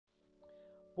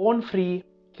Born free,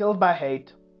 killed by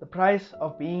hate, the price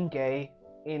of being gay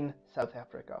in South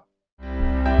Africa.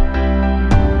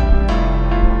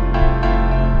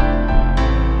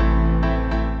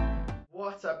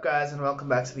 What's up guys, and welcome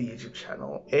back to the YouTube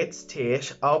channel. It's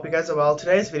Tish. I hope you guys are well.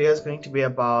 Today's video is going to be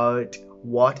about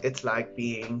what it's like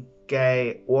being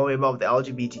gay or a member of the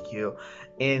LGBTQ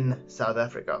in South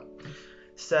Africa.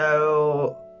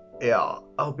 So yeah,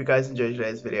 I hope you guys enjoyed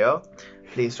today's video.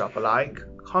 Please drop a like,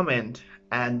 comment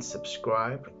and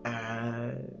subscribe,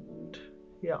 and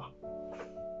yeah.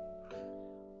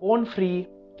 Born free,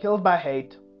 killed by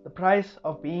hate, the price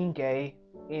of being gay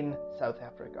in South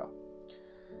Africa.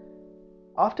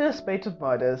 After a spate of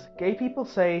murders, gay people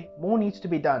say more needs to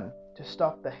be done to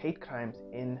stop the hate crimes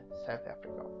in South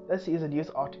Africa. This is a news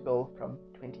article from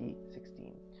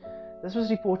 2016. This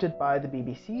was reported by the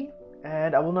BBC,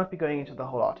 and I will not be going into the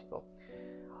whole article.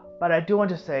 But I do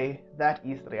want to say that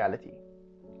is the reality.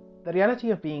 The reality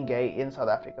of being gay in South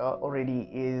Africa already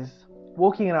is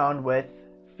walking around with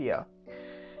fear.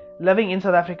 Living in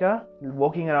South Africa,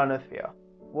 walking around with fear.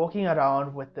 Walking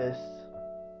around with this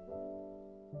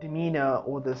demeanor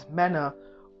or this manner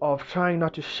of trying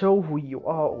not to show who you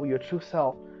are or your true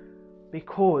self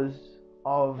because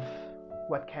of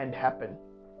what can happen.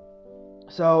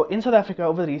 So in South Africa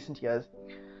over the recent years,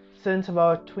 since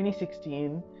about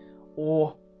 2016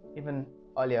 or even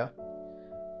earlier,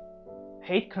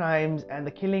 hate crimes and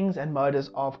the killings and murders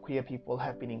of queer people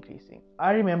have been increasing.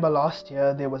 I remember last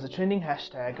year there was a trending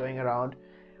hashtag going around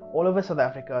all over South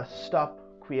Africa, stop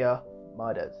queer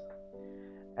murders.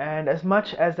 And as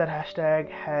much as that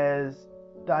hashtag has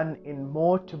done in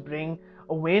more to bring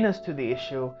awareness to the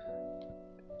issue,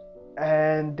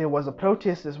 and there was a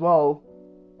protest as well,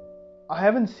 I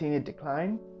haven't seen it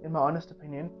decline, in my honest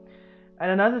opinion.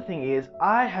 And another thing is,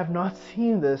 I have not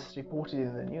seen this reported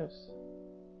in the news.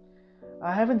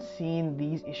 I haven't seen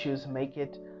these issues make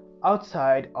it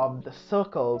outside of the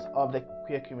circles of the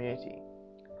queer community.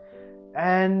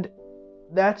 And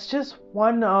that's just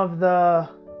one of the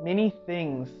many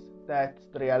things that's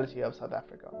the reality of South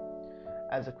Africa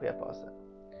as a queer person.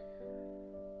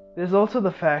 There's also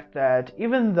the fact that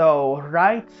even though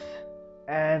rights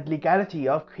and legality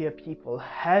of queer people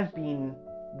have been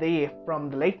there from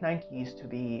the late 90s to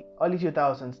the early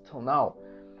 2000s till now,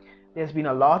 there's been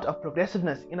a lot of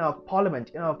progressiveness in our parliament,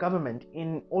 in our government,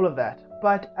 in all of that.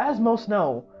 But as most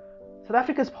know, South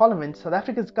Africa's parliament, South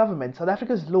Africa's government, South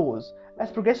Africa's laws,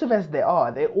 as progressive as they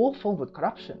are, they're all filled with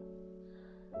corruption.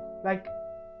 Like,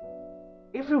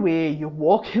 everywhere you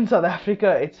walk in South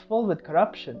Africa, it's filled with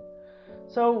corruption.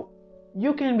 So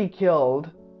you can be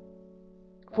killed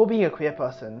for being a queer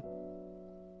person,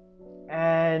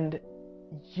 and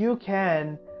you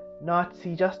can not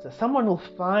see justice. Someone will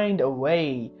find a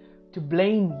way to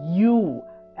blame you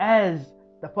as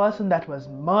the person that was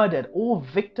murdered or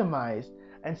victimized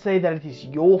and say that it is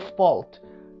your fault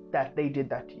that they did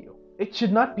that to you. It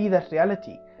should not be that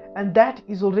reality. And that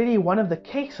is already one of the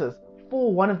cases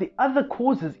for one of the other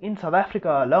causes in South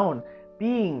Africa alone.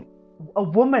 Being a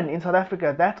woman in South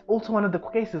Africa, that's also one of the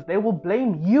cases. They will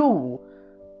blame you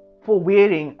for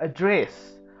wearing a dress.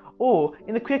 Or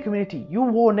in the queer community, you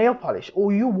wore nail polish,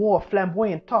 or you wore a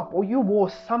flamboyant top, or you wore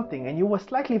something and you were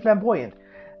slightly flamboyant,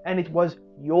 and it was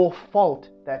your fault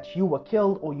that you were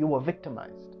killed or you were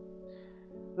victimized.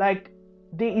 Like,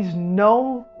 there is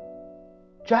no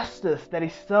justice that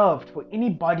is served for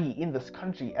anybody in this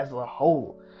country as a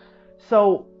whole.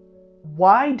 So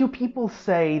why do people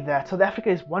say that South Africa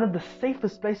is one of the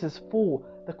safest places for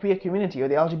the queer community or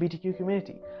the LGBTQ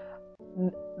community?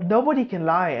 Nobody can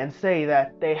lie and say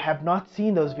that they have not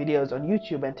seen those videos on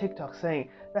YouTube and TikTok saying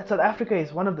that South Africa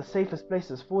is one of the safest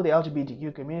places for the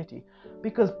LGBTQ community.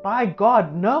 Because by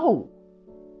God, no,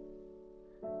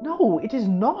 it is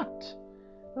not.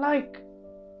 Like,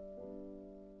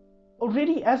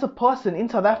 already as a person in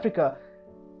South Africa,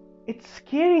 it's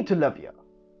scary to live here.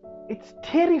 It's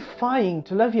terrifying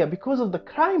to live here because of the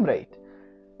crime rate.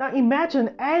 Now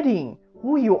imagine adding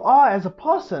who you are as a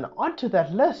person onto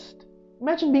that list.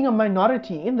 Imagine being a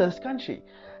minority in this country.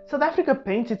 South Africa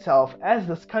paints itself as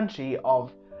this country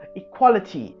of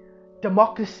equality,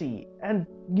 democracy, and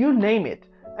you name it.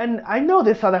 And I know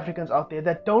there's South Africans out there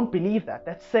that don't believe that,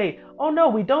 that say, oh no,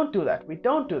 we don't do that, we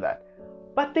don't do that.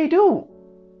 But they do.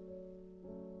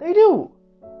 They do.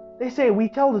 They say, we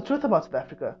tell the truth about South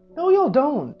Africa. No, you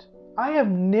don't. I have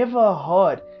never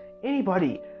heard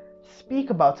anybody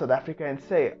speak about South Africa and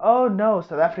say, oh no,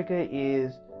 South Africa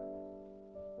is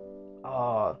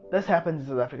this happens in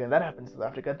South Africa and that happens in South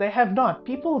Africa. They have not.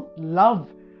 People love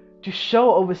to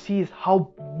show overseas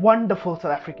how wonderful South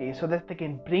Africa is so that they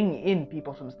can bring in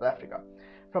people from South Africa,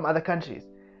 from other countries.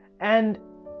 And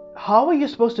How are you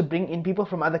supposed to bring in people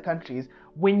from other countries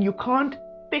when you can't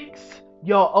fix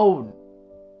your own?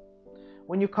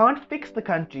 When you can't fix the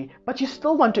country, but you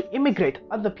still want to immigrate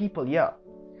other people here?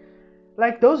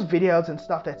 Like those videos and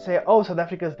stuff that say, oh, South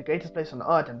Africa is the greatest place on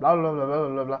earth and blah blah blah blah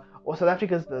blah blah, or South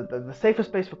Africa is the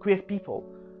safest place for queer people.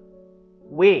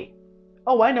 Where?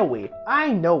 Oh, I know where.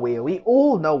 I know where. We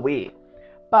all know where.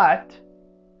 But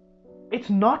it's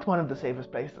not one of the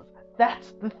safest places.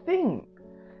 That's the thing.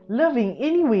 Living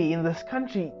anywhere in this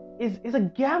country is a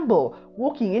gamble.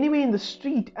 Walking anywhere in the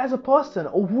street as a person,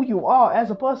 or who you are as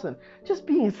a person, just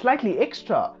being slightly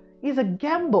extra, is a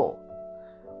gamble.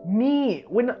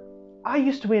 When I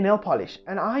used to wear nail polish,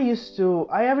 and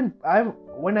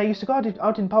when I used to go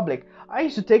out in public, I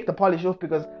used to take the polish off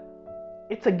because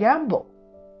it's a gamble.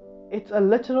 It's a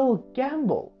literal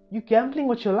gamble. You're gambling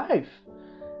with your life.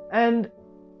 And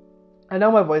I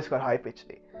know my voice got high pitched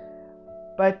there,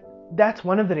 but that's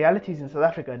one of the realities in South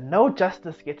Africa. No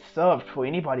justice gets served for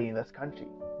anybody in this country.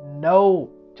 No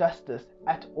justice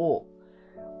at all.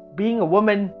 Being a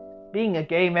woman, being a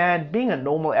gay man, being a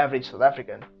normal average South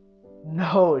African,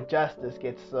 no justice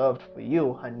gets served for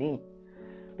you, honey.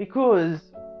 Because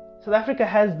South Africa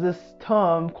has this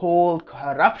term called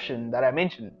corruption that I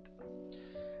mentioned.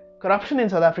 Corruption in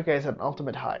South Africa is an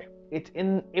ultimate high. It's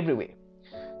in everywhere.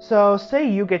 So say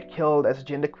you get killed as a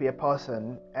genderqueer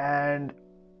person, and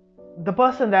the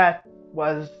person that's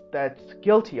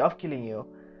guilty of killing you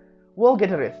will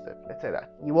get arrested. Let's say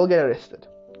that. He will get arrested.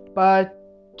 But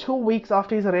 2 weeks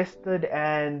after he's arrested,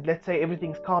 and let's say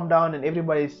everything's calmed down and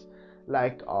everybody's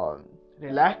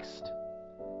relaxed,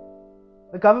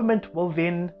 the government will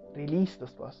then release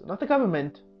this person. Not the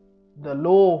government, the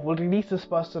law will release this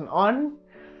person on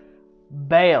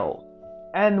bail.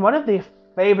 And one of their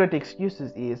favorite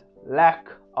excuses is lack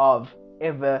of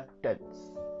evidence.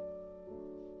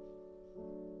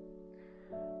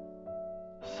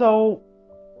 So,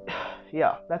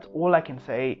 yeah, that's all I can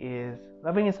say is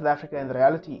living in South Africa, and the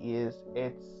reality is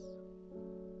it's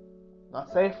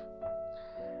not safe,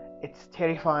 it's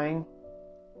terrifying,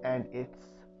 and it's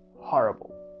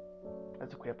horrible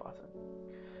as a queer person.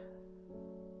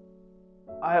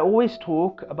 I always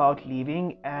talk about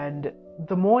leaving, and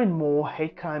the more and more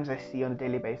hate crimes I see on a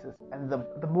daily basis, and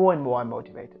the more and more I'm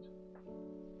motivated.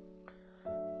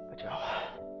 But yeah.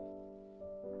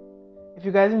 If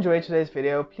you guys enjoyed today's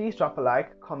video, please drop a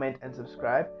like, comment, and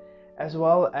subscribe, as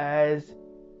well as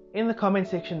in the comment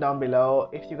section down below,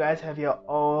 if you guys have your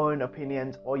own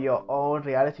opinions or your own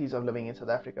realities of living in South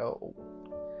Africa, or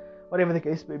whatever the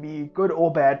case may be, good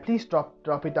or bad, please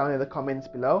drop it down in the comments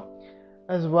below,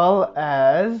 as well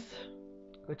as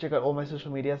go check out all my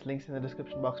social medias, links in the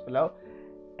description box below,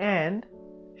 and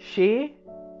share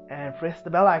and press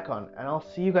the bell icon, and I'll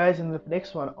see you guys in the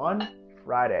next one on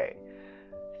Friday.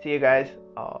 See you guys.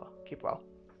 Keep well.